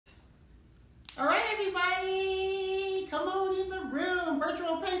everybody. Come on in the room.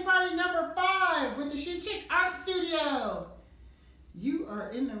 Virtual paint party number 5 with the Shoe Chick Art Studio. You are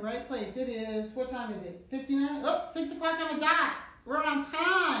in the right place. It is, what time is it? 59? Oh, 6 o'clock on the dot. We're on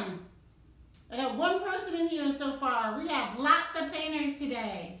time. I got one person in here so far. We have lots of painters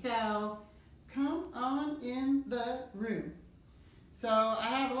today. So come on in the room. So I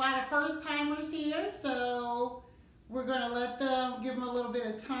have a lot of first timers here. So we're going to let them, give them a little bit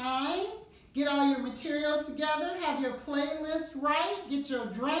of time. Get all your materials together. Have your playlist right. Get your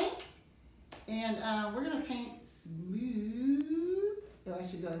drink. And we're going to paint smooth. Oh, I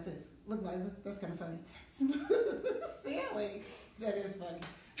should go like this. Look, Liza, that's kind of funny. Smooth sailing. That is funny.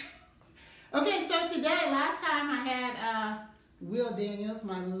 Okay, so today, last time I had Will Daniels,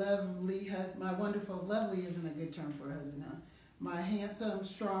 my lovely husband, my wonderful, lovely isn't a good term for a husband, huh? My handsome,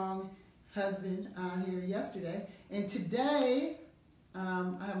 strong husband here yesterday. And today,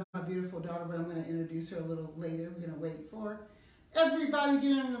 I have my beautiful daughter, but I'm going to introduce her a little later. We're going to wait for everybody to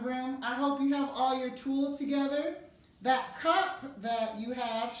get in the room. I hope you have all your tools together. That cup that you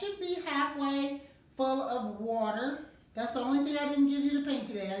have should be halfway full of water. That's the only thing I didn't give you to paint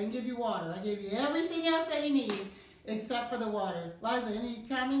today. I didn't give you water. I gave you everything else that you need except for the water. Liza, any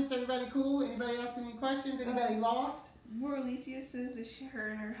comments? Everybody cool? Anybody ask any questions? Anybody lost? More Alicia says that her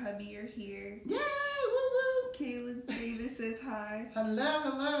and her hubby are here. Yay! Woo woo! Kayla Davis says hi. Hello,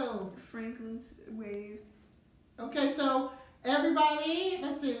 hello. Franklin's waved. Okay, so everybody,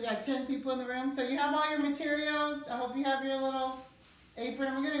 let's see, we got 10 people in the room. So you have all your materials. I hope you have your little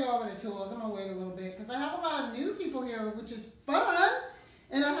apron. We're going to go over the tools. I'm going to wait a little bit because I have a lot of new people here, which is fun.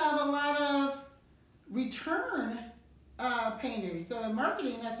 And I have a lot of return painters. So in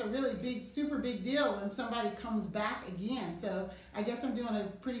marketing, that's a really big, super big deal when somebody comes back again. So I guess I'm doing a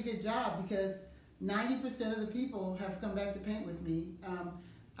pretty good job because 90% of the people have come back to paint with me.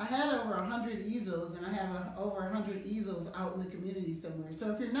 I had over 100 easels, and I have over 100 easels out in the community somewhere.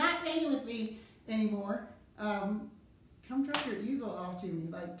 So if you're not painting with me anymore, come drop your easel off to me,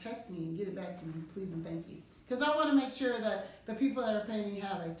 like text me and get it back to me, please and thank you. Because I want to make sure that the people that are painting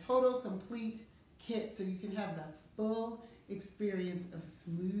have a total, complete kit so you can have the full experience of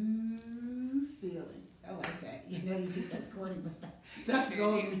smooth sailing. I like that. You know, you think that's corny, but that's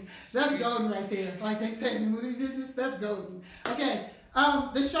golden. That's golden right there. Like they say in the movie business, that's golden. Okay,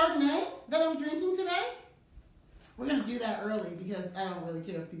 the Chardonnay that I'm drinking today, we're going to do that early because I don't really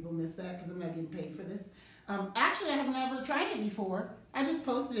care if people miss that because I'm not getting paid for this. Actually, I have never tried it before. I just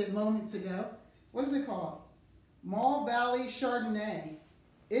posted it moments ago. What is it called? Mall Valley Chardonnay.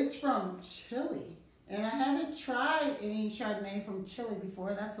 It's from Chile. And I haven't tried any Chardonnay from Chile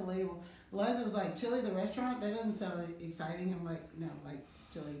before. That's the label. Liza was like, Chile, the restaurant? That doesn't sound exciting. I'm like, no, like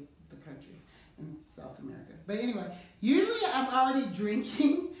Chile, the country in South America. But anyway, usually I'm already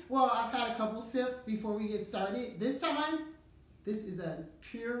drinking. Well, I've had a couple sips before we get started. This time, this is a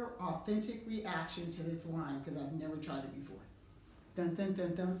pure, authentic reaction to this wine because I've never tried it before. Dun, dun,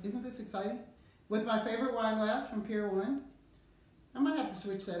 dun, dun. Isn't this exciting? With my favorite wine glass from Pier 1. I might have to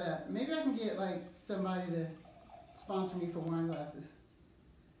switch that up. Maybe I can get like somebody to sponsor me for wine glasses.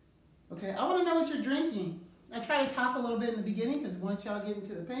 Okay, I want to know what you're drinking. I try to talk a little bit in the beginning because once y'all get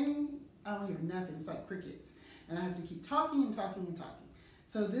into the painting, I don't hear nothing. It's like crickets. And I have to keep talking and talking and talking.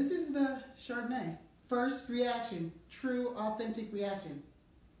 So this is the Chardonnay. First reaction, true, authentic reaction.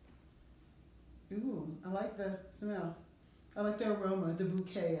 Ooh, I like the smell. I like the aroma, the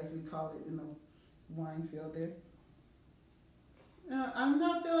bouquet as we call it in the wine field there. I'm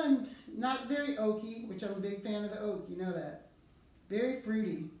not feeling, not very oaky, which I'm a big fan of the oak, you know that. Very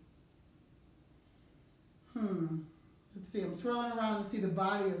fruity. Let's see, I'm swirling around to see the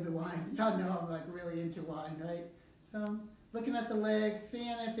body of the wine. Y'all know I'm like really into wine, right? So I'm looking at the legs,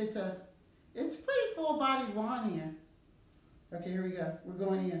 seeing if it's pretty full-bodied wine here. Okay, here we go. We're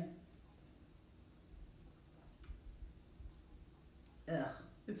going in. Ugh,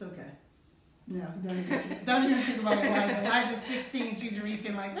 it's okay. No, don't even think about it, Liza. Liza's 16, she's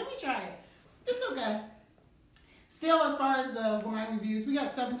reaching like, let me try it. It's okay. Still, as far as the wine reviews, we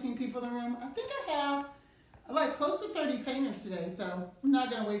got 17 people in the room. I think I have like close to 30 painters today, so I'm not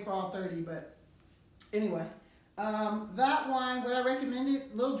going to wait for all 30, but anyway. That wine, would I recommend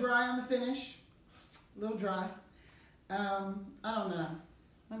it? A little dry on the finish. A little dry. I don't know.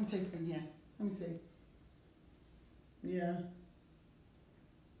 Let me taste it again. Let me see. Yeah.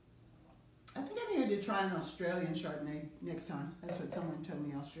 I think I needed to try an Australian Chardonnay next time. That's what someone told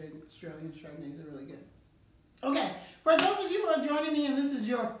me. Australian Chardonnays are really good. Okay, for those of you who are joining me and this is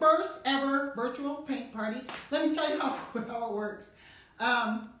your first ever virtual paint party, let me tell you how it works.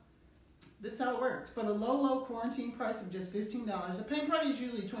 this is how it works. For the low quarantine price of just $15, a paint party is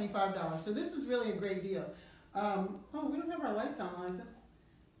usually $25. So this is really a great deal. Oh, we don't have our lights on, Liza.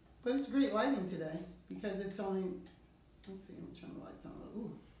 But it's great lighting today because it's only, let's see, let me turn the lights on.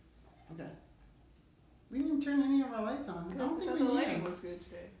 Ooh, okay. We didn't even turn any of our lights on. I don't think the lighting was good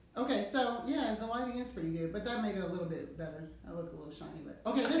today. Okay, so yeah, the lighting is pretty good, but that made it a little bit better. I look a little shiny, but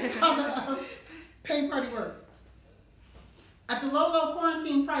okay, this is how the paint party works. At the low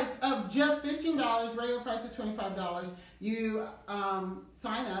quarantine price of just $15, regular price of $25, you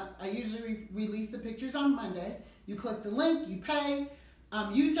sign up. I usually release the pictures on Monday. You click the link, you pay.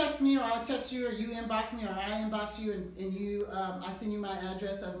 You text me or I text you or you inbox me or I inbox you and you, I send you my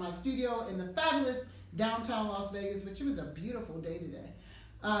address of my studio in the fabulous downtown Las Vegas, which it was a beautiful day today.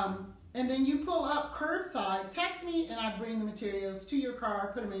 And then you pull up curbside, text me, and I bring the materials to your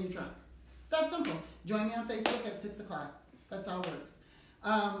car, put them in your trunk. That's simple. Join me on Facebook at 6 o'clock. That's how it works.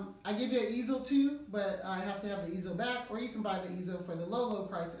 I give you an easel too, but I have to have the easel back, or you can buy the easel for the low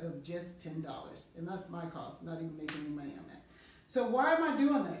price of just $10. And that's my cost, not even making any money on that. So why am I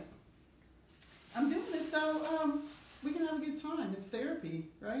doing this? I'm doing this so we can have a good time. It's therapy,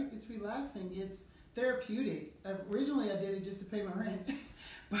 right? It's relaxing. It's therapeutic. Originally I did it just to pay my rent,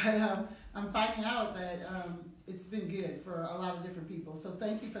 but I'm finding out that it's been good for a lot of different people. So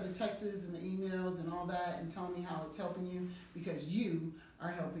thank you for the texts and the emails and all that and telling me how it's helping you, because you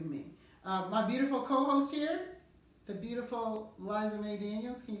are helping me. My beautiful co-host here, the beautiful Liza May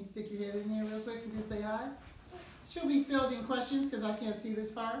Daniels. Can you stick your head in here real quick and just say hi? She'll be fielding questions because I can't see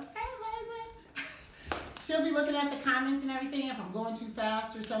this far. Hey, Liza. She'll be looking at the comments and everything. If I'm going too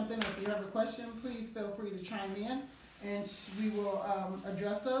fast or something, or if you have a question, please feel free to chime in, and we will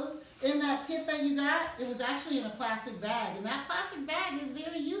address those. In that kit that you got, it was actually in a plastic bag, and that plastic bag is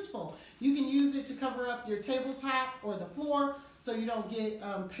very useful. You can use it to cover up your tabletop or the floor so you don't get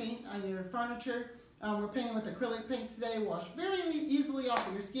paint on your furniture. We're painting with acrylic paint today. Wash very easily off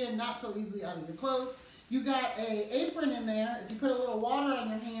of your skin, not so easily out of your clothes. You got an apron in there. If you put a little water on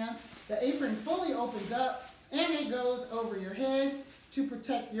your hands, the apron fully opens up and it goes over your head to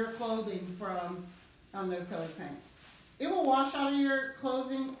protect your clothing from the acrylic paint. It will wash out of your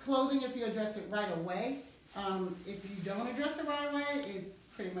clothing if you address it right away. If you don't address it right away, it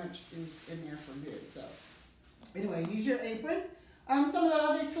pretty much is in there for good. So anyway, use your apron. Some of the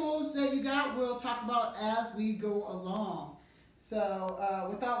other tools that you got we'll talk about as we go along. So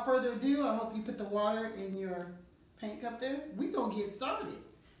without further ado, I hope you put the water in your paint cup there. We're going to get started.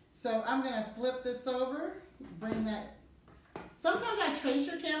 So I'm going to flip this over, bring that. Sometimes I trace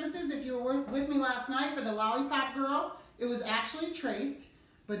your canvases. If you were with me last night for the Lollipop Girl, it was actually traced.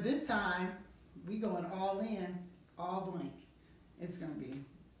 But this time, we going all in, all blank. It's going to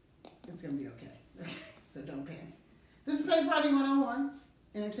be okay. So don't panic. This is Paint Party 101,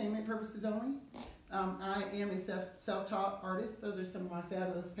 entertainment purposes only. I am a self-taught artist. Those are some of my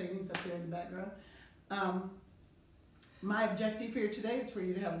fabulous paintings up there in the background. My objective here today is for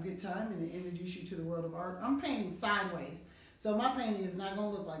you to have a good time and to introduce you to the world of art. I'm painting sideways, so my painting is not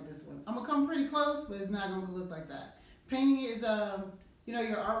going to look like this one. I'm going to come pretty close, but it's not going to look like that. Painting is,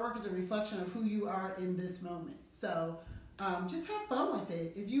 your artwork is a reflection of who you are in this moment. So just have fun with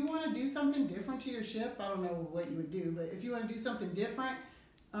it. If you want to do something different to your ship, I don't know what you would do, but if you want to do something different,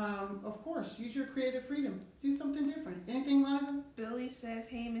 of course, use your creative freedom. Do something different. Anything, Liza? Billy says,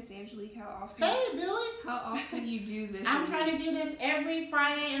 "Hey, Miss Angelique, how often? Hey, Billy. How often you do this?" I'm trying to do this every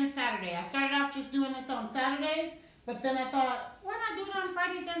Friday and Saturday. I started off just doing this on Saturdays, but then I thought, why not do it on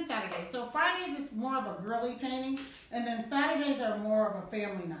Fridays and Saturdays? So Fridays is more of a girly painting, and then Saturdays are more of a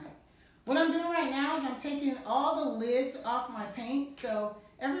family night. What I'm doing right now is I'm taking all the lids off my paint. So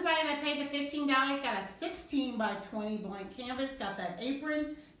everybody that paid the $15 got a 16 by 20 blank canvas, got that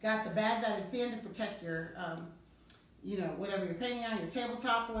apron, got the bag that it's in to protect your, whatever you're painting on, your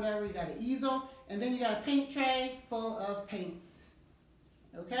tabletop or whatever. You got an easel, and then you got a paint tray full of paints.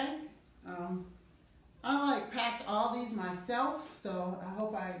 Okay? I packed all these myself, so I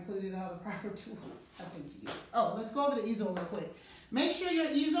hope I included all the proper tools. I think you did. Oh, let's go over the easel real quick. Make sure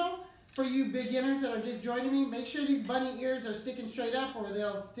your easel, for you beginners that are just joining me, make sure these bunny ears are sticking straight up, or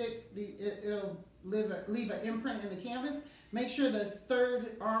they'll it'll leave an imprint in the canvas. Make sure this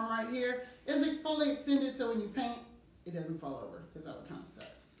third arm right here is fully extended, so when you paint, it doesn't fall over, because that would kind of suck.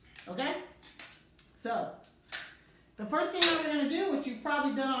 Okay? So the first thing that we're going to do, which you've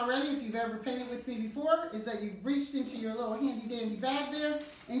probably done already if you've ever painted with me before, is that you've reached into your little handy dandy bag there,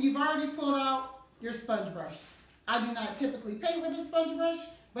 and you've already pulled out your sponge brush. I do not typically paint with a sponge brush,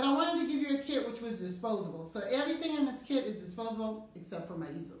 but I wanted to give you a kit which was disposable. So everything in this kit is disposable except for my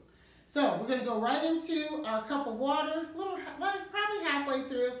easel. So we're going to go right into our cup of water, probably halfway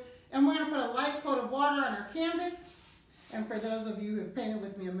through, And we're going to put a light coat of water on our canvas. And for those of you who have painted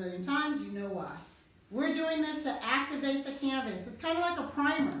with me a million times, you know why. We're doing this to activate the canvas. It's kind of like a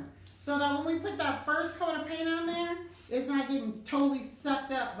primer. So that when we put that first coat of paint on there, it's not getting totally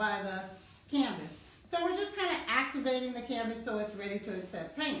sucked up by the canvas. So we're just kind of activating the canvas so it's ready to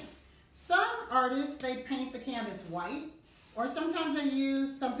accept paint. Some artists, they paint the canvas white, or sometimes they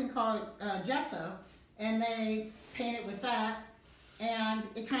use something called gesso, and they paint it with that, and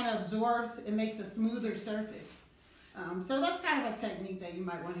it kind of absorbs, it makes a smoother surface. So that's kind of a technique that you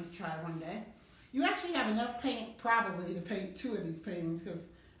might want to try one day. You actually have enough paint probably to paint 2 of these paintings, because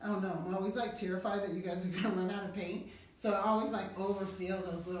I don't know, I'm always like terrified that you guys are going to run out of paint. So I always like overfill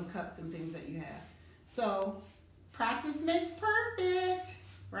those little cups and things that you have. So practice makes perfect,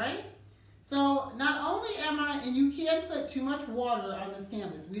 right? So not only and you can put too much water on this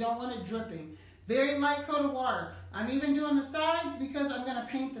canvas. We don't want it dripping. Very light coat of water. I'm even doing the sides because I'm going to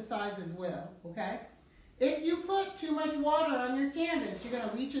paint the sides as well, okay? If you put too much water on your canvas, you're going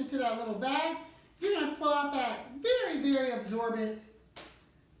to reach into that little bag. You're going to pull out that very, very absorbent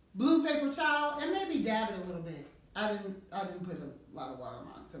blue paper towel and maybe dab it a little bit. I didn't put a lot of water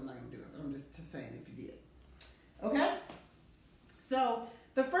on, so I'm not going to do it, but I'm just saying if you did. Okay? So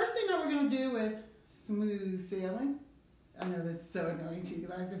the first thing that we're going to do with smooth sailing, I know that's so annoying to you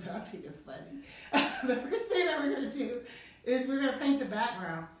guys, but I think it's funny. The first thing that we're going to do is we're going to paint the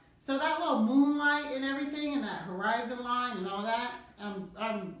background. So that little moonlight and everything and that horizon line and all that,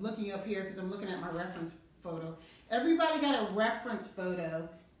 I'm looking up here because I'm looking at my reference photo. Everybody got a reference photo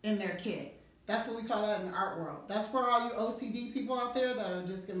in their kit. That's what we call that in the art world. That's for all you OCD people out there that are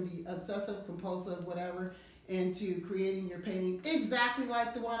just going to be obsessive, compulsive, whatever, into creating your painting exactly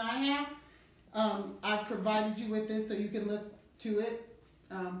like the one I have. I've provided you with this so you can look to it.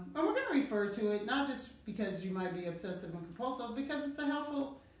 And we're going to refer to it, not just because you might be obsessive and compulsive, because it's a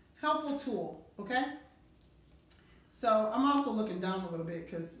helpful tool, okay? So I'm also looking down a little bit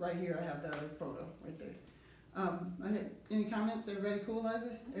because right here I have the other photo right there. Any comments? Everybody cool,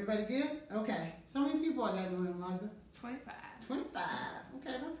 Liza? Everybody good? Okay. So how many people I got in the room, Liza? 25. 25.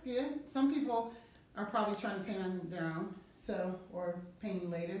 Okay, that's good. Some people are probably trying to paint on their own, or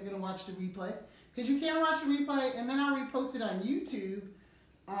painting later. You're gonna watch the replay because you can watch the replay, and then I'll repost it on YouTube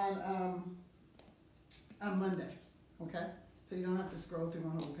on Monday. Okay, so you don't have to scroll through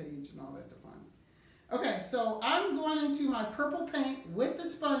my whole page and all that to find it. Okay, so I'm going into my purple paint with the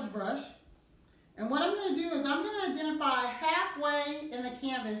sponge brush. And what I'm going to do is I'm going to identify halfway in the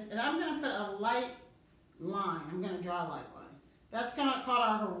canvas, and I'm going to put a light line. I'm going to draw a light line. That's kind of called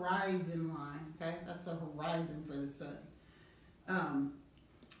our horizon line, okay? That's the horizon for the sun.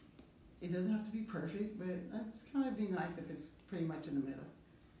 It doesn't have to be perfect, but it's kind of be nice if it's pretty much in the middle,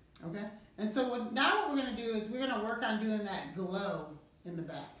 okay? And so now what we're going to do is we're going to work on doing that glow in the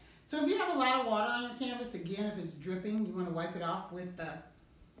back. So if you have a lot of water on your canvas, again, if it's dripping, you want to wipe it off with the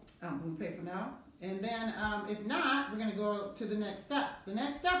blue paper now. And then if not, we're going to go to the next step. The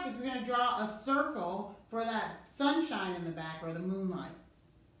next step is we're going to draw a circle for that sunshine in the back, or the moonlight.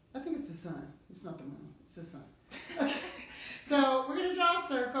 I think it's the sun. It's not the moon. It's the sun. Okay. So we're going to draw a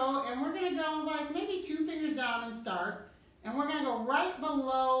circle, and we're going to go like maybe 2 fingers down and start. And we're going to go right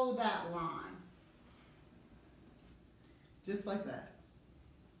below that line. Just like that.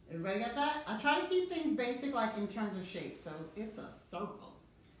 Everybody got that? I try to keep things basic, like in terms of shape. So it's a circle.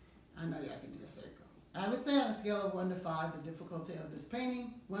 I know y'all can do a circle. I would say on a scale of 1 to 5, the difficulty of this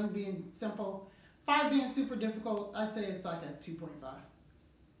painting, 1 being simple, 5 being super difficult, I'd say it's like a 2.5.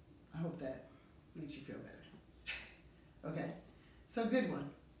 I hope that makes you feel better. Okay, so good one.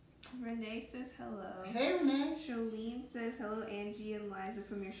 Renee says hello. Hey, Renee. Shalene says hello, Angie and Liza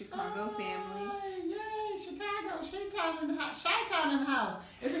from your Chicago family. Yay, Chicago. Chi-town in the house. Chi-town in the house.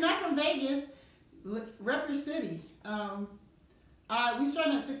 If you're not from Vegas, rep your city. We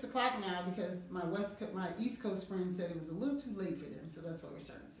started at 6 o'clock now because my East Coast friend said it was a little too late for them, so that's why we're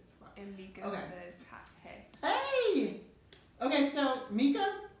starting at 6 o'clock. And Miko says hi. Hey. Hey! Okay, so Miko,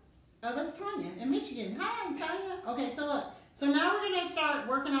 that's Tanya in Michigan. Hi, Tanya. Okay, so look. So now we're going to start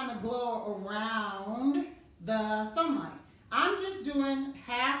working on the glow around the sunlight. I'm just doing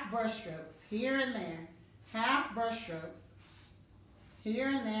half brush strokes here and there. Half brush strokes here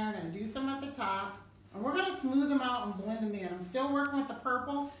and there. I'm going to do some at the top. And we're going to smooth them out and blend them in. I'm still working with the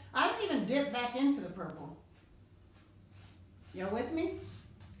purple. I didn't even dip back into the purple. Y'all with me?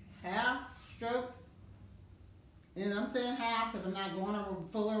 Half strokes. And I'm saying half because I'm not going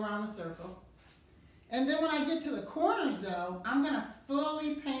fully around the circle. And then when I get to the corners, though, I'm going to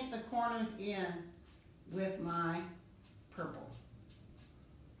fully paint the corners in with my purple.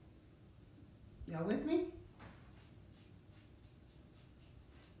 Y'all with me?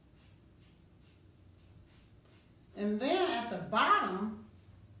 And then at the bottom,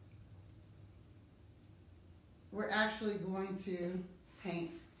 we're actually going to paint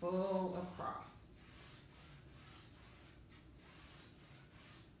full across.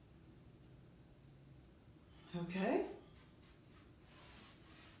 Okay.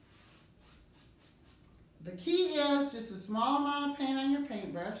 The key is just a small amount of paint on your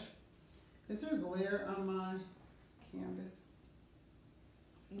paintbrush. Is there glare on my canvas?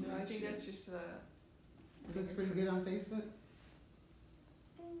 No, I think that's just It looks pretty good on Facebook.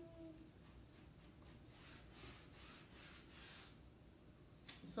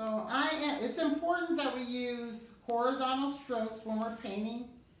 So it's important that we use horizontal strokes when we're painting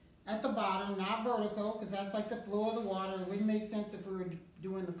at the bottom, not vertical, because that's like the flow of the water. It wouldn't make sense if we were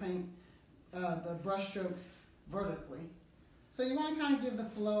doing the paint, the brush strokes vertically. So you want to kind of give the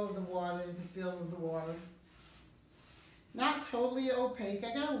flow of the water, the feel of the water. Not totally opaque.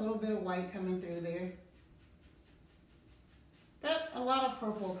 I got a little bit of white coming through there. Got a lot of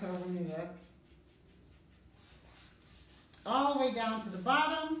purple covering it up. All the way down to the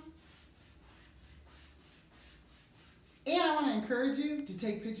bottom. And I want to encourage you to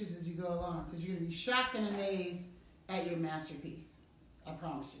take pictures as you go along, because you're going to be shocked and amazed at your masterpiece. I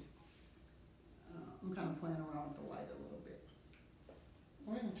promise you. I'm kind of playing around with the light a little bit.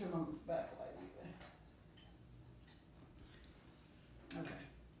 I'm going to turn on this backlight either. Okay,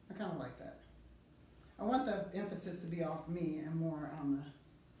 I kind of like that. I want the emphasis to be off me and more on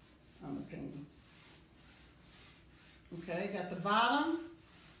the painting. Okay, got the bottom.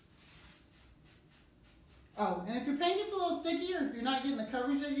 Oh, and if your paint gets a little sticky, or if you're not getting the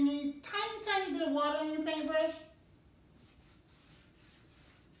coverage that you need, tiny bit of water on your paintbrush.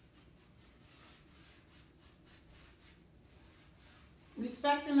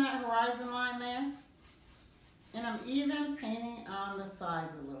 Respecting that horizon line there. And I'm even painting on the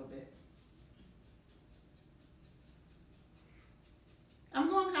sides a little bit. I'm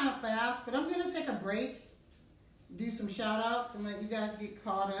going kind of fast, but I'm going to take a break, do some shout outs, and let you guys get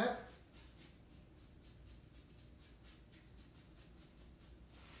caught up.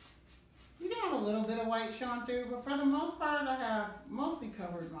 You can have a little bit of white showing through, but for the most part, I have mostly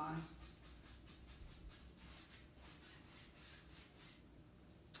covered mine.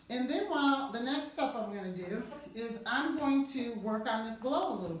 And then the next step I'm going to do is I'm going to work on this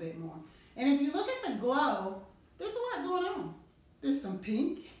glow a little bit more. And if you look at the glow, there's a lot going on. There's some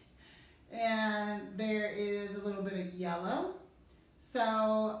pink, and there is a little bit of yellow.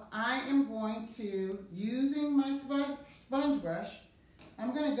 So I am going to, using my sponge brush,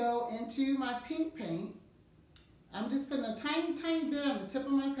 I'm going to go into my pink paint. I'm just putting a tiny bit on the tip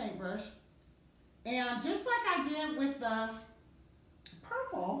of my paintbrush. And just like I did with the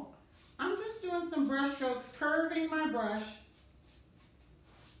purple, I'm just doing some brush strokes, curving my brush,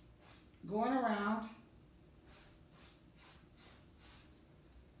 going around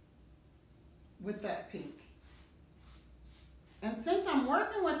with that pink. And since I'm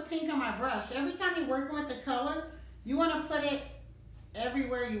working with pink on my brush, every time you're working with the color, you want to put it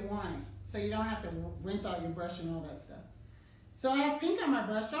everywhere you want it, so you don't have to rinse out your brush and all that stuff. So I have pink on my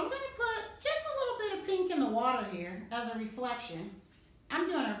brush, so I'm going to put just a little bit of pink in the water here as a reflection. I'm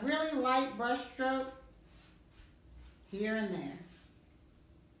doing a really light brush stroke here and there.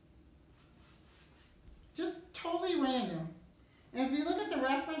 Just totally random. And if you look at the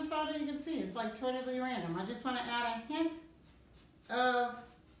reference photo, you can see it's like totally random. I just want to add a hint of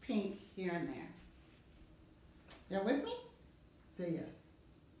pink here and there. Y'all with me? Say yes.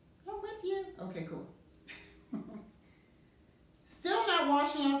 I'm with you. Okay, cool. Still not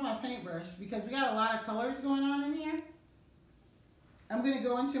washing off my paintbrush because we got a lot of colors going on in here. I'm going to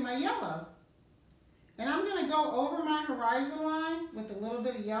go into my yellow. And I'm going to go over my horizon line with a little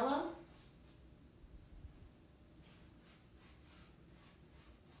bit of yellow.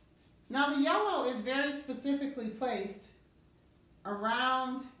 Now the yellow is very specifically placed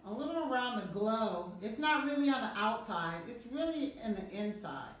around, a little around the glow. It's not really on the outside, it's really in the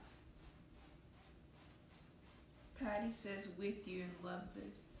inside. Patty says with you and love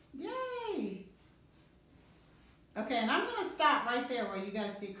this. Yay! Okay, and I'm going to stop right there where you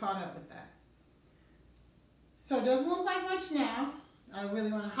guys get caught up with that. So it doesn't look like much now. I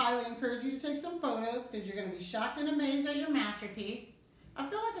really want to highly encourage you to take some photos because you're going to be shocked and amazed at your masterpiece. I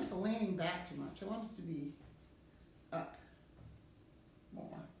feel like it's leaning back too much. I want it to be up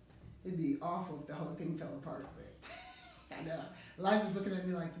more. It'd be awful if the whole thing fell apart, but I know. Liza's looking at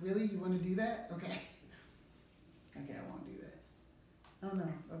me like, really? You want to do that? Okay. Okay, I won't do that. I don't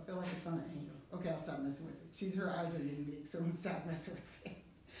know. I feel like it's on an angle. Okay, I'll stop messing with it. Her eyes are getting big, so I'm going to stop messing with it.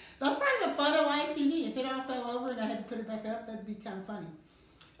 That's part of the fun of live TV. If it all fell over and I had to put it back up, that'd be kind of funny.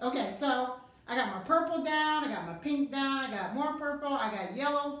 Okay, so I got my purple down, I got my pink down, I got more purple, I got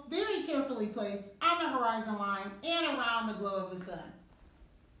yellow, very carefully placed on the horizon line and around the glow of the sun.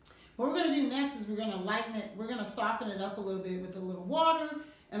 What we're going to do next is we're going to lighten it, we're going to soften it up a little bit with a little water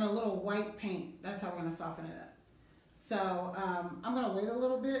and a little white paint. That's how we're going to soften it up. So I'm going to wait a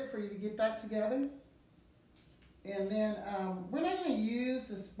little bit for you to get that together. And then we're not going to use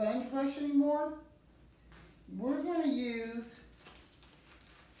the sponge brush anymore. We're going to use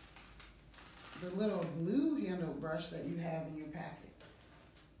the little blue handle brush that you have in your packet.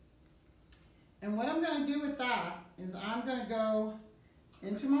 And what I'm going to do with that is I'm going to go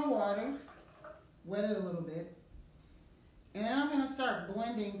into my water, wet it a little bit, and then I'm going to start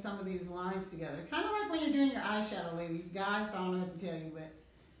blending some of these lines together. Kind of like when you're doing your eyeshadow, ladies. Guys, I don't know what to tell you, but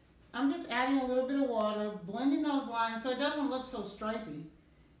I'm just adding a little bit of water, blending those lines so it doesn't look so stripy.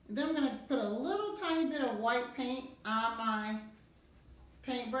 And then I'm going to put a little tiny bit of white paint on my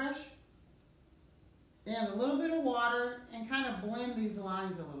paintbrush and a little bit of water and kind of blend these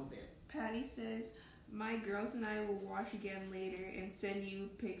lines a little bit. Patty says, my girls and I will wash again later and send you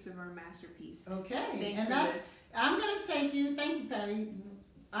pics of our masterpiece. Okay, Thanks and for this. I'm going to take you, thank you Patty,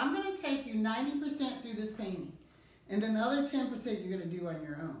 I'm going to take you 90% through this painting. And then the other 10% you're going to do on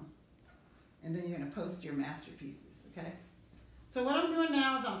your own. And then you're going to post your masterpieces, okay? So what I'm doing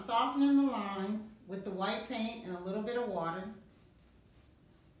now is I'm softening the lines with the white paint and a little bit of water.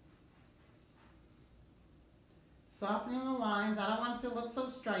 Softening the lines. I don't want it to look so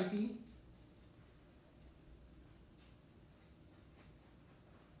stripy.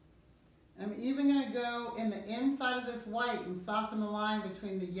 I'm even going to go in the inside of this white and soften the line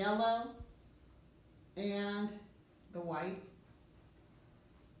between the yellow and the white.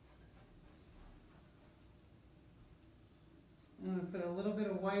 I'm going to put a little bit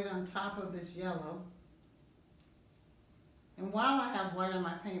of white on top of this yellow. And while I have white on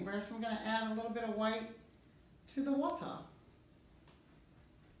my paintbrush, I'm going to add a little bit of white to the wall top.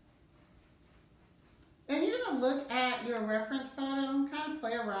 And you're going to look at your reference photo, kind of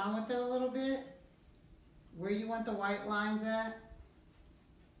play around with it a little bit, where you want the white lines at.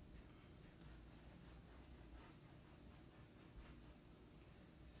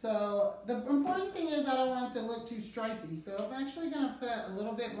 So the important thing is I don't want it to look too stripy. So I'm actually going to put a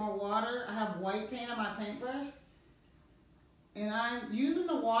little bit more water. I have white paint on my paintbrush. And I'm using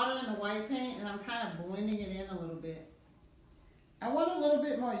the water and the white paint and I'm kind of blending it in a little bit. I want a little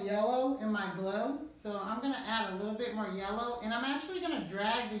bit more yellow in my glow. So I'm going to add a little bit more yellow. And I'm actually going to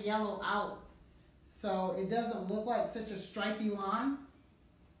drag the yellow out so it doesn't look like such a stripy line.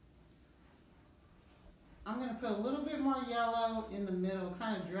 I'm going to put a little bit more yellow in the middle,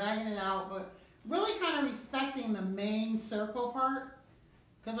 kind of dragging it out, but really kind of respecting the main circle part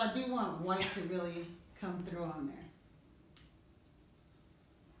because I do want white to really come through on there.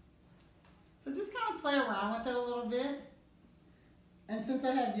 So just kind of play around with it a little bit. And since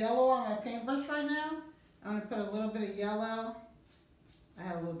I have yellow on my paintbrush right now, I'm going to put a little bit of yellow. I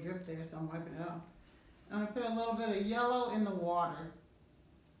have a little drip there, so I'm wiping it off. I'm going to put a little bit of yellow in the water.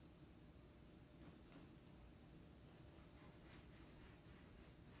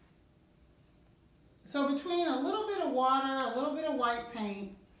 So between a little bit of water, a little bit of white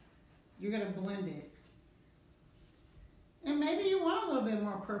paint, you're going to blend it. And maybe you want a little bit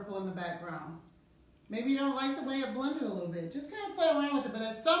more purple in the background. Maybe you don't like the way it blended a little bit. Just kind of play around with it. But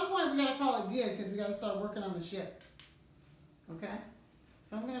at some point, we got to call it good because we got to start working on the ship. Okay?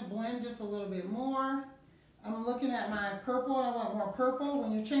 So I'm going to blend just a little bit more. I'm looking at my purple and I want more purple.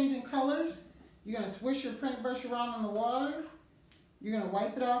 When you're changing colors, you're going to swish your paintbrush around in the water. You're going to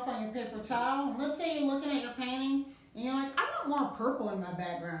wipe it off on your paper towel. And let's say you're looking at your painting and you're like, I want more purple in my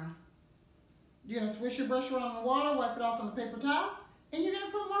background. You're going to swish your brush around in the water, wipe it off on the paper towel, and you're going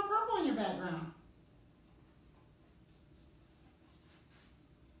to put more purple in your background.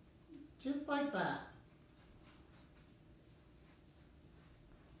 Just like that.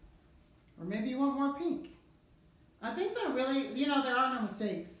 Or maybe you want more pink. I think they're really, you know, there are no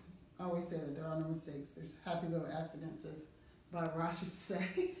mistakes. I always say that there are no mistakes. There's happy little accidents, as Bob Ross used to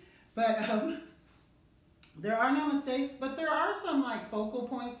say. But there are no mistakes, but there are some like focal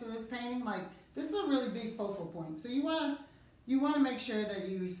points to this painting. Like this is a really big focal point. So you want to make sure that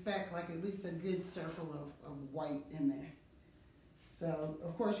you respect like at least a good circle of white in there. So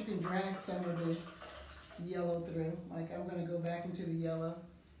of course you can drag some of the yellow through. Like I'm going to go back into the yellow.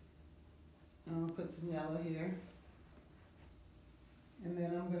 I'm going to put some yellow here. And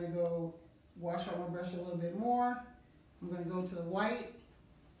then I'm going to go wash out my brush a little bit more. I'm going to go to the white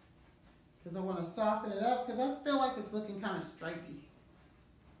because I want to soften it up because I feel like it's looking kind of stripy.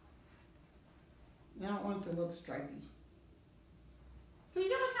 I don't want it to look stripy. So you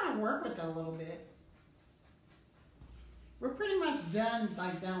gotta kind of work with it a little bit. We're pretty much done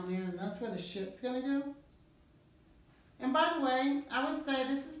like down there, and that's where the ship's gonna go. And by the way, I would say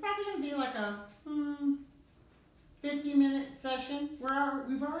this is probably gonna be like a 50-minute session.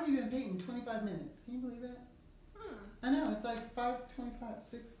 We've already been painting 25 minutes. Can you believe that? I know, it's like 5:25,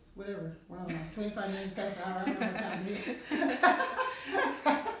 6, whatever. I don't know, 25 minutes past the hour. I don't know what time it is.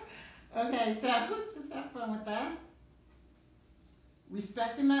 Okay, so just have fun with that.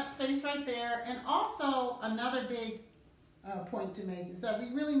 Respecting that space right there. And also, another big point to make is that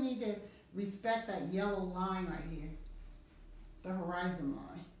we really need to respect that yellow line right here, the horizon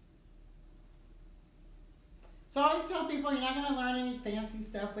line. So I always tell people, you're not going to learn any fancy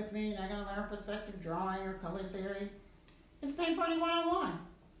stuff with me. You're not going to learn perspective drawing or color theory. It's paint party 101.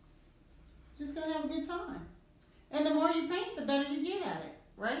 Just going to have a good time. And the more you paint, the better you get at it,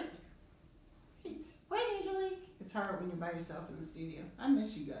 right? Right, Angelique? It's hard when you're by yourself in the studio. I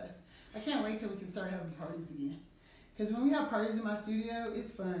miss you guys. I can't wait till we can start having parties again. Because when we have parties in my studio,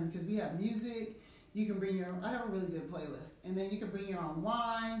 it's fun because we have music. You can bring your own, I have a really good playlist. And then you can bring your own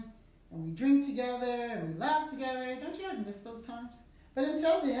wine, and we drink together, and we laugh together. Don't you guys miss those times? But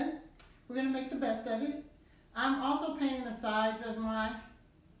until then, we're going to make the best of it. I'm also painting the sides of my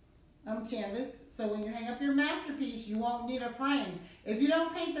canvas. So when you hang up your masterpiece, you won't need a frame. If you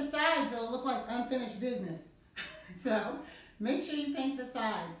don't paint the sides, it'll look like unfinished business. So make sure you paint the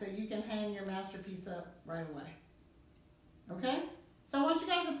sides so you can hang your masterpiece up right away. Okay? So I want you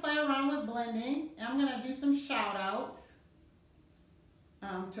guys to play around with blending. And I'm going to do some shout outs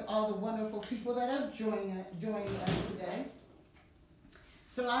to all the wonderful people that are joining us today.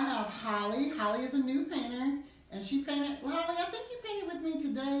 So I have Holly. Holly is a new painter. And she painted, Holly, I think you painted with me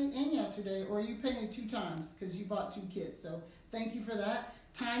today and yesterday, or you painted 2 times because you bought 2 kits. So thank you for that.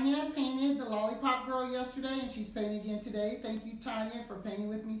 Tanya painted the Lollipop Girl yesterday, and she's painting again today. Thank you, Tanya, for painting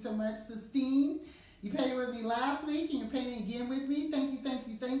with me so much. Sistine, you painted with me last week, and you're painting again with me. Thank you, thank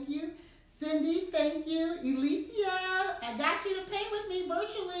you, thank you. Cindy, thank you. Alicia, I got you to paint with me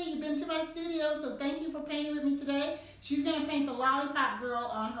virtually. You've been to my studio, so thank you for painting with me today. She's going to paint the Lollipop Girl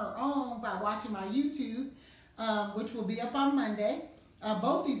on her own by watching my YouTube. Which will be up on Monday.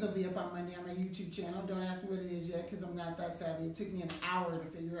 Both these will be up on Monday on my YouTube channel. Don't ask me what it is yet because I'm not that savvy. It took me an hour to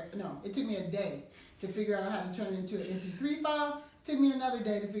figure out. No, it took me a day to figure out how to turn it into an MP3 file. It took me another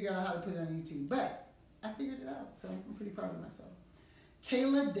day to figure out how to put it on YouTube. But I figured it out, so I'm pretty proud of myself.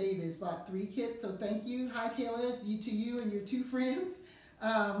 Kayla Davis bought 3 kits, so thank you. Hi, Kayla, to you and your 2 friends.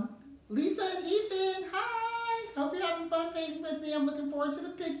 Lisa and Ethan, hi. Hope you're having fun painting with me. I'm looking forward to the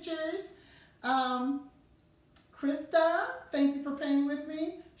pictures. Krista, thank you for painting with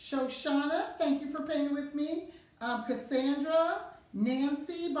me. Shoshana, thank you for painting with me. Cassandra,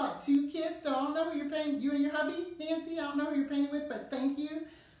 Nancy bought 2 kits, so I don't know who you're painting. You and your hubby, Nancy, I don't know who you're painting with, but thank you.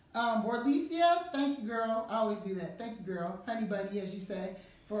 Borlicia, thank you, girl. I always do that. Thank you, girl. Honey buddy, as you say,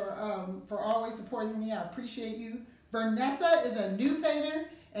 for always supporting me. I appreciate you. Vanessa is a new painter,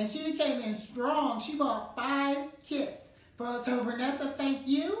 and she came in strong. She bought 5 kits for us. So Vanessa, thank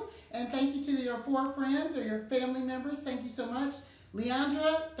you. And thank you to your 4 friends or your family members. Thank you so much.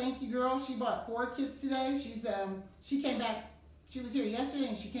 Leandra, thank you, girl. She bought 4 kits today. She came back. She was here yesterday,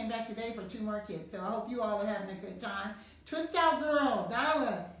 and she came back today for 2 more kits. So I hope you all are having a good time. Twist Out Girl,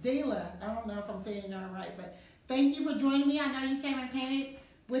 Dala. I don't know if I'm saying it right, but thank you for joining me. I know you came and painted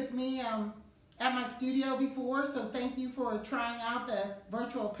with me at my studio before, so thank you for trying out the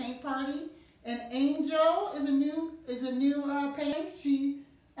virtual paint party. And Angel is a new painter.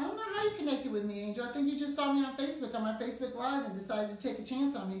 I don't know how you connected with me, Angel. I think you just saw me on Facebook, on my Facebook Live, and decided to take a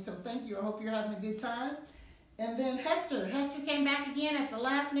chance on me. So thank you. I hope you're having a good time. And then Hester. Hester came back again at the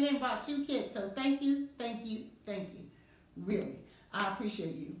last minute and bought 2 kits. So thank you, thank you, thank you. Really, I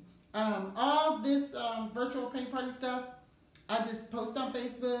appreciate you. All this virtual paint party stuff, I just post on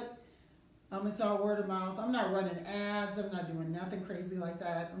Facebook. It's all word of mouth. I'm not running ads. I'm not doing nothing crazy like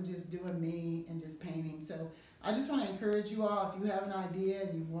that. I'm just doing me and just painting. So I just want to encourage you all, if you have an idea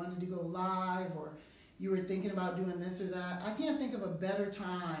and you wanted to go live or you were thinking about doing this or that, I can't think of a better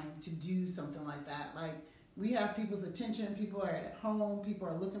time to do something like that. Like, we have people's attention. People are at home. People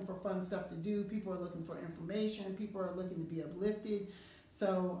are looking for fun stuff to do. People are looking for information. People are looking to be uplifted.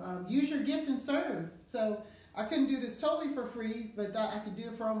 So use your gift and serve. So I couldn't do this totally for free, but I could do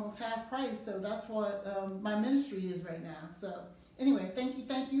it for almost half price. So that's what my ministry is right now. So anyway, thank you,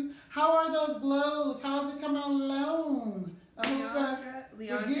 thank you. How are those glows? How's it coming along?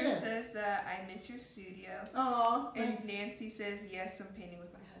 Leandra says that I miss your studio. Oh, and Nancy says yes, I'm painting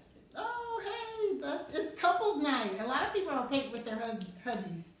with my husband. Oh, hey, it's couples night. A lot of people are painting with their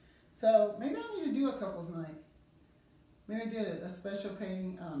hubbies. So maybe I need to do a couples night. Maybe do a special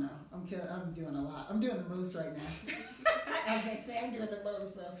painting. I don't know. I'm doing a lot. I'm doing the most right now. As they say, I'm doing the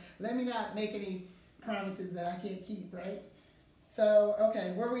most. So let me not make any promises that I can't keep, right? So,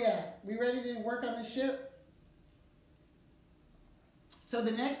 okay, where we at? We ready to work on the ship? So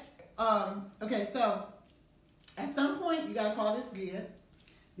the next, okay, so at some point you gotta call this good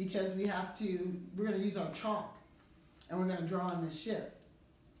because we're gonna use our chalk and we're gonna draw on this ship.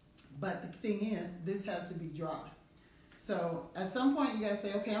 But the thing is, this has to be dry. So at some point you gotta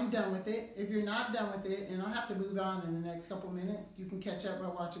say, okay, I'm done with it. If you're not done with it, and I'll have to move on in the next couple minutes, you can catch up by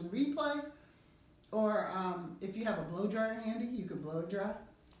watching the replay. Or if you have a blow dryer handy, you could blow dry.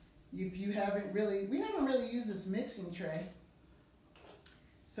 If you haven't really, we haven't really used this mixing tray.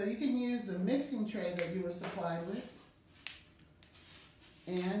 So you can use the mixing tray that you were supplied with.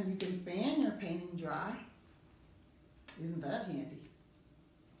 And you can fan your painting dry. Isn't that handy?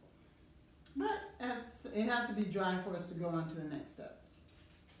 But it has to be dry for us to go on to the next step.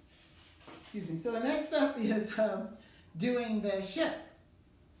 Excuse me. So the next step is doing the ship.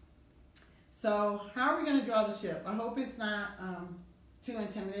 So how are we going to draw the ship? I hope it's not too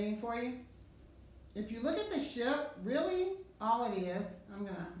intimidating for you. If you look at the ship, really all it is,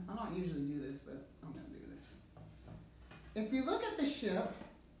 I don't usually do this, but I'm going to do this. If you look at the ship,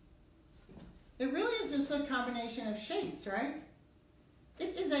 it really is just a combination of shapes, right?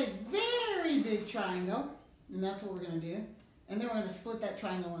 It is a very big triangle, and that's what we're going to do. And then we're going to split that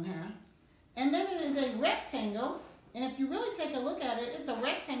triangle in half. And then it is a rectangle. And if you really take a look at it, it's a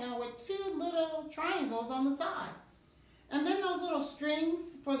rectangle with two little triangles on the side. And then those little strings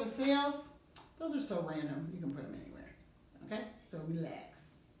for the sails, those are so random. You can put them anywhere. Okay? So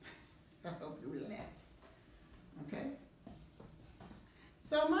relax. I hope you relax. Okay?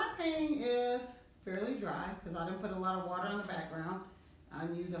 So my painting is fairly dry because I didn't put a lot of water on the background. I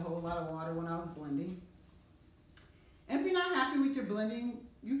didn't use a whole lot of water when I was blending. And if you're not happy with your blending,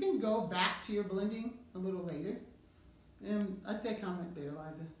 you can go back to your blending a little later. And I say comment there,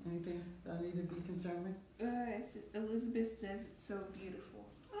 Eliza. Anything that I need to be concerned with? Elizabeth says it's so beautiful.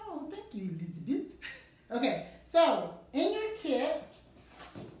 Oh, thank you, Elizabeth. Okay, so in your kit,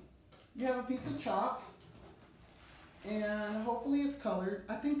 you have a piece of chalk. And hopefully it's colored.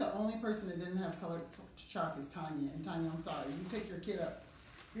 I think the only person that didn't have colored chalk is Tanya. And Tanya, I'm sorry, you pick your kit up.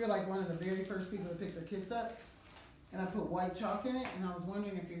 You're like one of the very first people to pick their kits up. And I put white chalk in it, and I was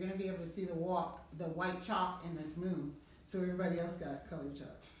wondering if you're going to be able to see the white chalk in this moon. So everybody else got colored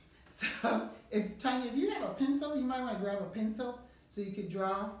chalk. So Tanya, if you have a pencil, you might want to grab a pencil so you could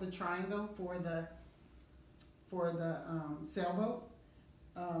draw the triangle for the sailboat.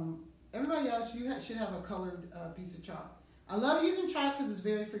 Everybody else, you should have a colored piece of chalk. I love using chalk because it's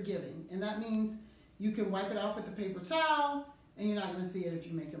very forgiving, and that means you can wipe it off with a paper towel, and you're not going to see it if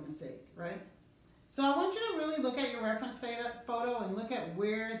you make a mistake, right? So I want you to really look at your reference photo and look at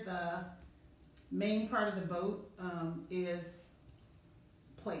where the main part of the boat is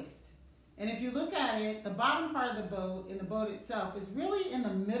placed. And if you look at it, the bottom part of the boat, in the boat itself, is really in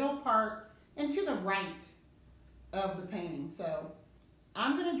the middle part and to the right of the painting. So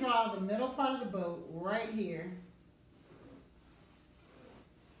I'm going to draw the middle part of the boat right here.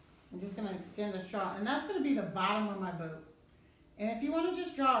 I'm just going to extend a straw, and that's going to be the bottom of my boat. And if you want to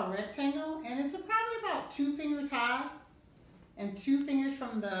just draw a rectangle, and it's probably about 2 fingers high, and 2 fingers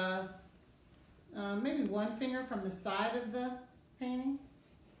from the, maybe 1 finger from the side of the painting.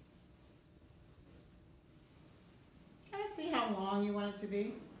 Kind of see how long you want it to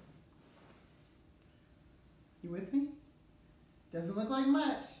be. You with me? Doesn't look like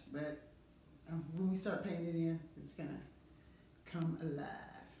much, but when we start painting it in, it's going to come alive.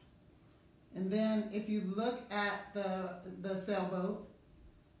 And then if you look at the sailboat,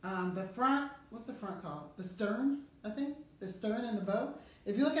 the front, what's the front called? The stern, I think. The stern and the bow.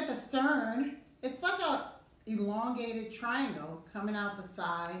 If you look at the stern, it's like a elongated triangle coming out the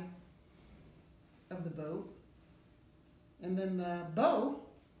side of the boat. And then the bow,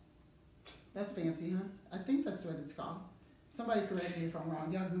 that's fancy, huh? I think that's what it's called. Somebody correct me if I'm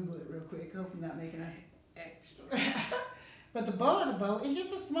wrong. Y'all Google it real quick. Hope I'm not making an extra. But the bow of the boat is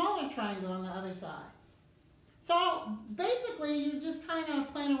just a smaller triangle on the other side. So basically, you're just kind of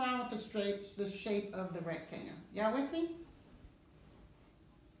playing around with the shape of the rectangle. Y'all with me?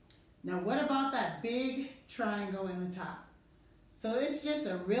 Now, what about that big triangle in the top? So it's just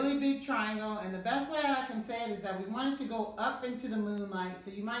a really big triangle, and the best way I can say it is that we want it to go up into the moonlight.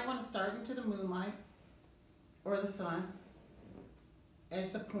 So you might want to start into the moonlight or the sun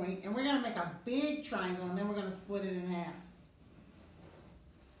as the point, and we're going to make a big triangle, and then we're going to split it in half.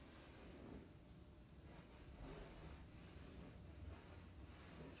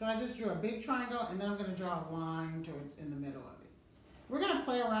 So I just drew a big triangle, and then I'm going to draw a line towards in the middle of it. We're going to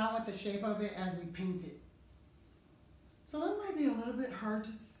play around with the shape of it as we paint it. So that might be a little bit hard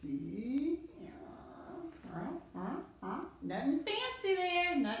to see. Nothing fancy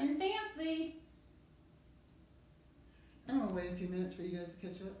there, nothing fancy. I'm going to wait a few minutes for you guys to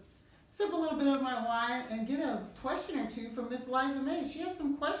catch up. Sip a little bit of my wine and get a question or two from Miss Liza May. She has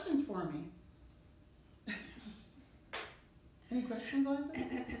some questions for me. Any questions, Liza?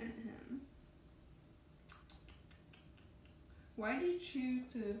 Why did you choose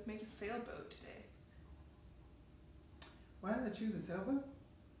to make a sailboat today? Why did I choose a sailboat?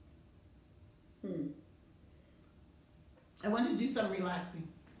 I wanted to do something relaxing.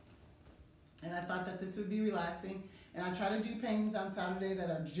 And I thought that this would be relaxing. And I try to do paintings on Saturday that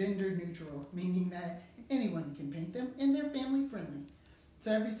are gender neutral, meaning that anyone can paint them and they're family friendly.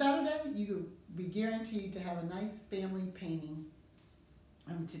 So every Saturday, you will be guaranteed to have a nice family painting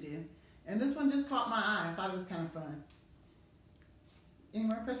to do. And this one just caught my eye. I thought it was kind of fun. Any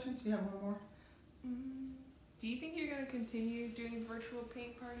more questions? Do you have one more? Do you think you're going to continue doing virtual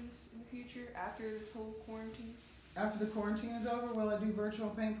paint parties in the future after this whole quarantine? After the quarantine is over, will I do virtual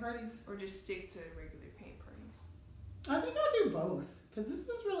paint parties? Or just stick to regular paint parties? I think I'll do both, because this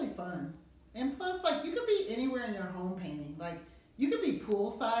is really fun. And plus, like, you could be anywhere in your home painting. Like, you could be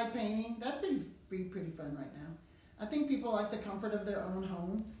poolside painting. That'd be pretty fun right now. I think people like the comfort of their own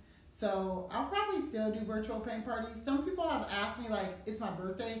homes. So I'll probably still do virtual paint parties. Some people have asked me, like, it's my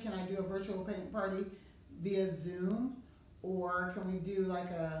birthday, can I do a virtual paint party via Zoom? Or can we do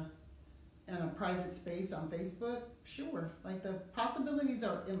like in a private space on Facebook? Sure. Like, the possibilities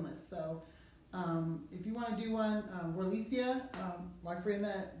are endless. So if you want to do one, Warlicia, my friend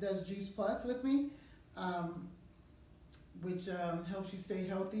that does Juice Plus with me, which helps you stay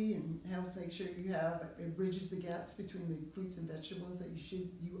healthy and helps make sure it bridges the gaps between the fruits and vegetables that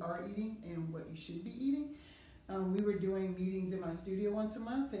you are eating and what you should be eating. We were doing meetings in my studio once a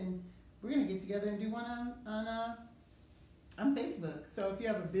month, and we're going to get together and do one on Facebook. So if you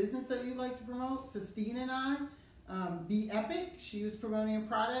have a business that you'd like to promote, Sistine and I, Be Epic, she was promoting a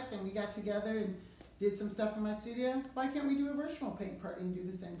product, and we got together and did some stuff in my studio. Why can't we do a virtual paint party and do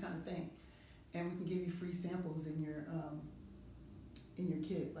the same kind of thing? And we can give you free samples in your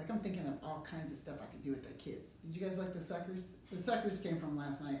kit. Like, I'm thinking of all kinds of stuff I could do with the kids. Did you guys like the suckers? The suckers came from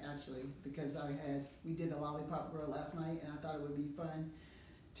last night, actually, because we did the lollipop girl last night, and I thought it would be fun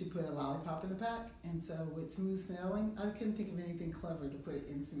to put a lollipop in the pack. And so with smooth sailing, I couldn't think of anything clever to put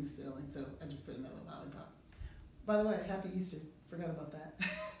in smooth sailing, so I just put another lollipop. By the way, happy Easter. Forgot about that.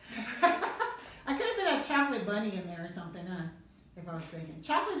 I could have been a chocolate bunny in there or something, huh? If I was thinking.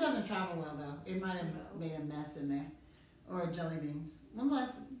 Chocolate doesn't travel well, though. It might have made a mess in there. Or jelly beans.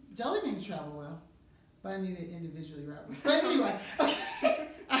 Jelly beans travel well. But I need it individually wrapped. But anyway, okay.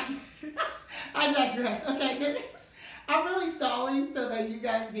 I digress. Okay, I'm really stalling so that you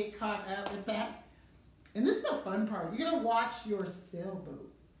guys get caught up with that. And this is the fun part. You're going to watch your sailboat.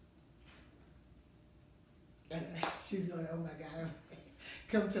 She's going, oh my God,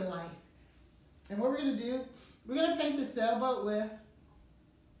 come to life. And what we're going to do, we're going to paint the sailboat with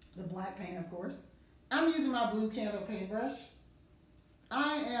the black paint, of course. I'm using my blue candle paintbrush.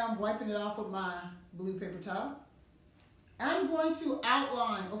 I am wiping it off with my blue paper towel. I'm going to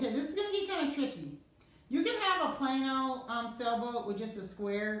outline. Okay, this is going to get kind of tricky. You can have a plain old sailboat with just a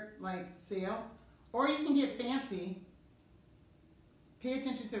square, like, sail. Or you can get fancy. Pay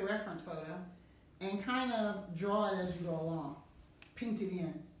attention to the reference photo. And kind of draw it as you go along. Paint it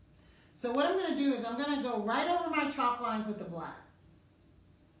in. So what I'm going to do is I'm going to go right over my chalk lines with the black.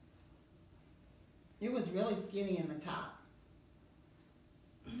 It was really skinny in the top.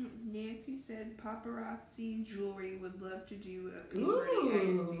 Nancy said paparazzi jewelry would love to do a paint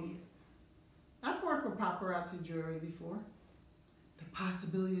party. I've worked with paparazzi jewelry before. The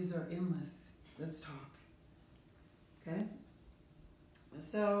possibilities are endless. Let's talk. Okay?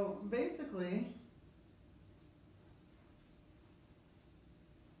 So basically,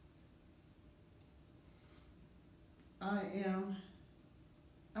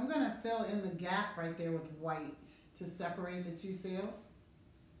 I'm going to fill in the gap right there with white to separate the two sails.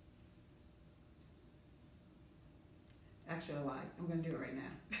 Actually, I lied. I'm going to do it right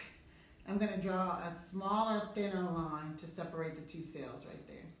now. I'm going to draw a smaller, thinner line to separate the two sails right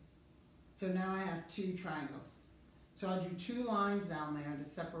there. So now I have two triangles. So I drew two lines down there to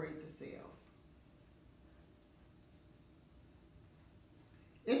separate the sails.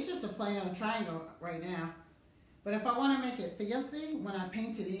 It's just a plain old triangle right now. But if I want to make it fancy, when I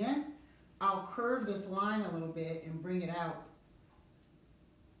paint it in, I'll curve this line a little bit and bring it out.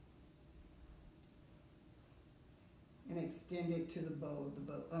 And it extend it to the bow of the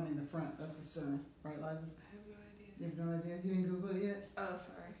boat. I mean the front. That's the stern, right, Liza? I have no idea. You have no idea? You didn't Google it yet? Oh,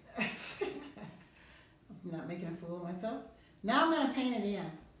 sorry. I'm not making a fool of myself. Now I'm gonna paint it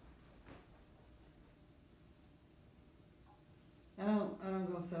in. I don't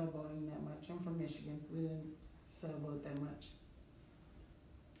go sailboating that much. I'm from Michigan. We didn't sailboat that much.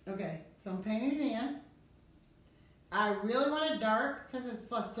 Okay, so I'm painting it in. I really want it dark because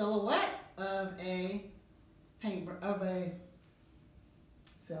it's a silhouette of a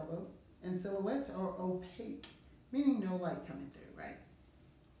sailboat, and silhouettes are opaque, meaning no light coming through, right?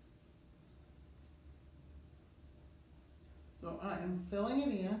 So I am filling it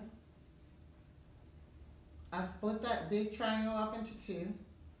in. I split that big triangle up into two.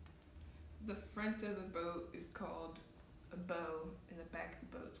 The front of the boat is called a bow, and the back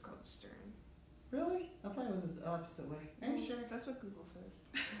of the boat is called a stern. Really? I thought it was the opposite way. Are you sure? That's what Google says.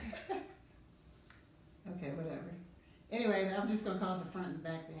 Okay, whatever. Anyway, I'm just going to call it the front and the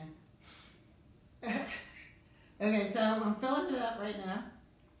back then. Okay, so I'm filling it up right now.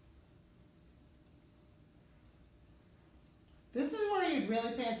 This is where you'd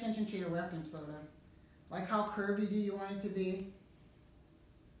really pay attention to your reference photo. Like how curvy do you want it to be?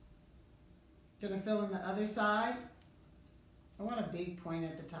 Gonna fill in the other side. I want a big point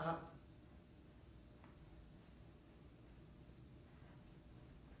at the top.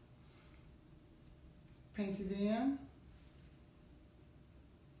 Paint it in.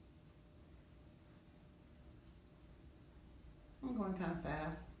 I'm going kind of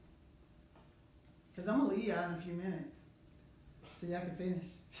fast because I'm gonna leave you out in a few minutes so y'all can finish.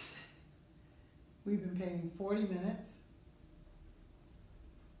 We've been painting 40 minutes.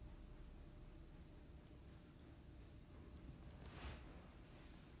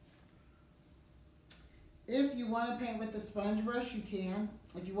 If you want to paint with the sponge brush, you can.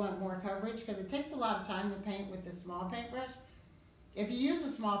 If you want more coverage, because it takes a lot of time to paint with the small paintbrush. If you use the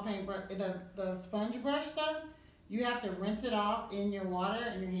small paintbrush, the sponge brush though, you have to rinse it off in your water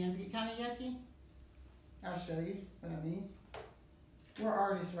and your hands get kind of yucky. I'll show you what I mean. We're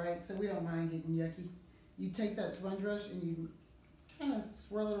artists, right? So we don't mind getting yucky. You take that sponge brush and you kind of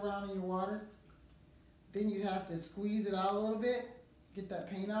swirl it around in your water. Then you have to squeeze it out a little bit, get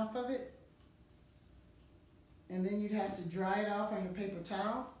that paint off of it. And then you'd have to dry it off on your paper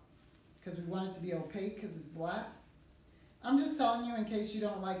towel because we want it to be opaque because it's black. I'm just telling you in case you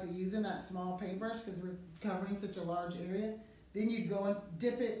don't like using that small paintbrush because we're covering such a large area. Then you'd go and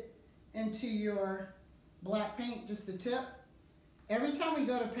dip it into your black paint, just the tip. Every time we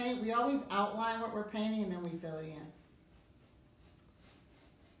go to paint, we always outline what we're painting and then we fill it in.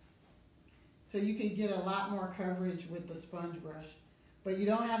 So you can get a lot more coverage with the sponge brush. But you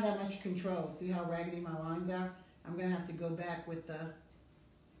don't have that much control. See how raggedy my lines are? I'm gonna have to go back with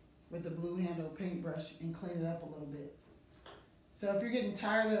the blue handle paintbrush and clean it up a little bit. So if you're getting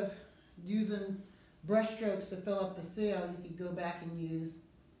tired of using brush strokes to fill up the sail, you could go back and use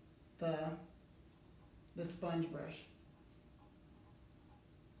the sponge brush.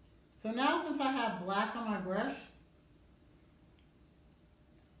 So now since I have black on my brush,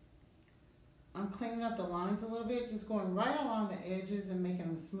 I'm cleaning up the lines a little bit, just going right along the edges and making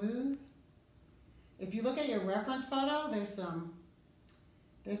them smooth. If you look at your reference photo, there's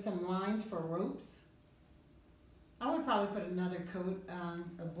some lines for ropes. I would probably put another coat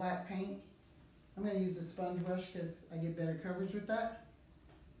of black paint. I'm going to use a sponge brush because I get better coverage with that.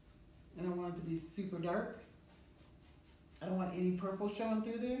 I don't want it to be super dark. I don't want any purple showing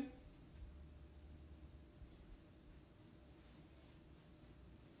through there.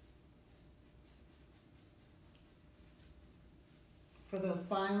 For those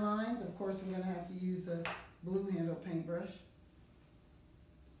fine lines, of course, I'm going to have to use the blue handle paintbrush.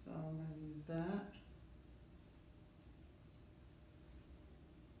 So I'm going to use that.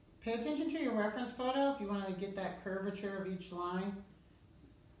 Pay attention to your reference photo if you want to get that curvature of each line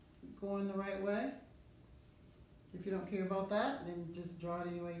going the right way. If you don't care about that, then just draw it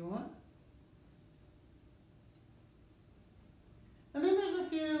any way you want. And then there's a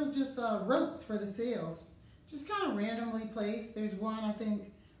few just ropes for the sails. Just kind of randomly placed. There's one, I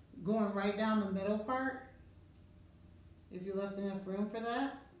think, going right down the middle part, if you left enough room for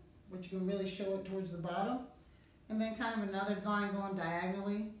that, but you can really show it towards the bottom. And then kind of another line going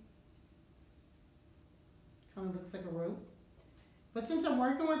diagonally. Kind of looks like a rope. But since I'm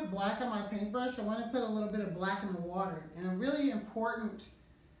working with black on my paintbrush, I want to put a little bit of black in the water. And a really important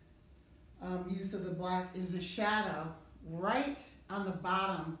use of the black is the shadow right on the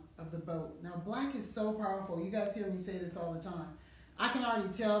bottom of the boat. Now black is so powerful. You guys hear me say this all the time. I can already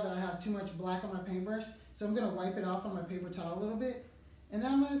tell that I have too much black on my paintbrush, so I'm going to wipe it off on my paper towel a little bit. And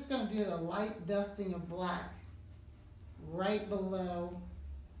then I'm just going to do a light dusting of black right below.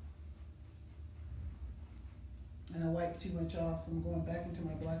 And I wiped too much off, so I'm going back into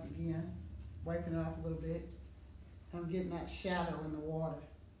my black again, wiping it off a little bit. I'm getting that shadow in the water.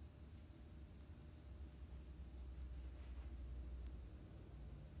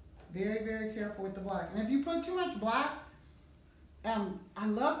 Very, very careful with the black. And if you put too much black, I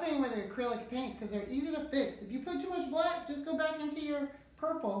love painting with acrylic paints because they're easy to fix. If you put too much black, just go back into your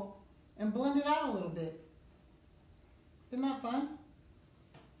purple and blend it out a little bit. Isn't that fun?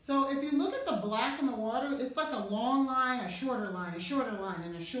 So if you look at the black in the water, it's like a long line, a shorter line, a shorter line,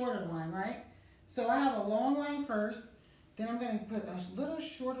 and a shorter line, right? So I have a long line first, then I'm going to put a little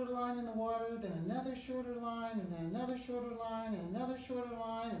shorter line in the water, then another shorter line, and then another shorter line, and another shorter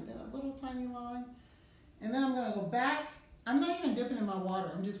line, and then a little tiny line. And then I'm going to go back. I'm not even dipping in my water.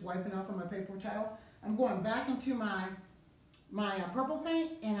 I'm just wiping off on my paper towel. I'm going back into my purple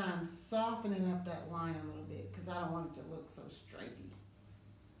paint, and I'm softening up that line a little bit because I don't want it to look so stripy.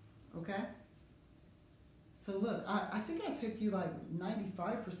 Okay? So look, I think I took you like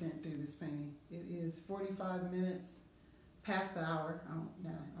 95% through this painting. It is 45 minutes past the hour. I don't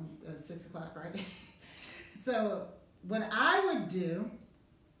know, I'm 6 o'clock, right? So what I would do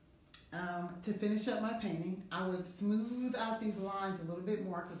to finish up my painting, I would smooth out these lines a little bit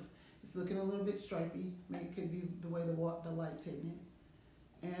more because it's looking a little bit stripy. Maybe it could be the way the light's hitting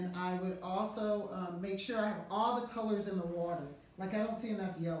it. And I would also make sure I have all the colors in the water. Like I don't see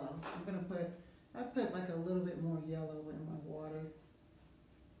enough yellow. I put like a little bit more yellow in my water.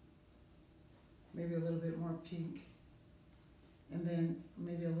 Maybe a little bit more pink. And then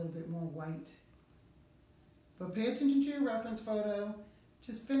maybe a little bit more white. But pay attention to your reference photo.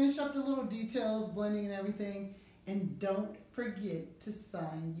 Just finish up the little details, blending and everything. And don't forget to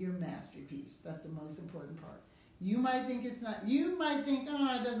sign your masterpiece. That's the most important part. You might think it's not, you might think,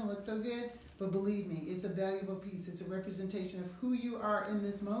 oh, it doesn't look so good. But believe me, it's a valuable piece. It's a representation of who you are in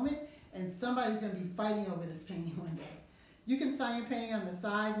this moment. And somebody's going to be fighting over this painting one day. You can sign your painting on the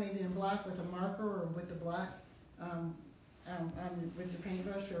side, maybe in black with a marker or with the black, with your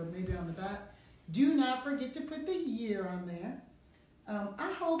paintbrush, or maybe on the back. Do not forget to put the year on there.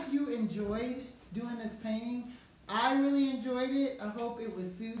 I hope you enjoyed doing this painting. I really enjoyed it. I hope it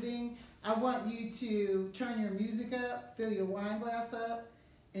was soothing. I want you to turn your music up, fill your wine glass up,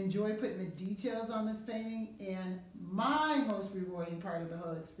 enjoy putting the details on this painting. And my most rewarding part of the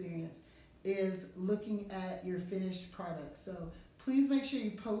whole experience is looking at your finished product. So please make sure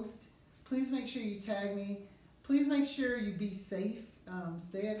you post. Please make sure you tag me. Please make sure you be safe.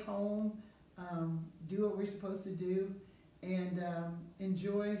 Stay at home. Do what we're supposed to do. And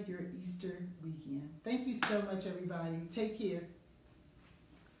enjoy your Easter weekend. Thank you so much, everybody. Take care.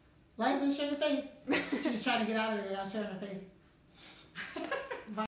 Liza, show your face. She was trying to get out of there without showing her face.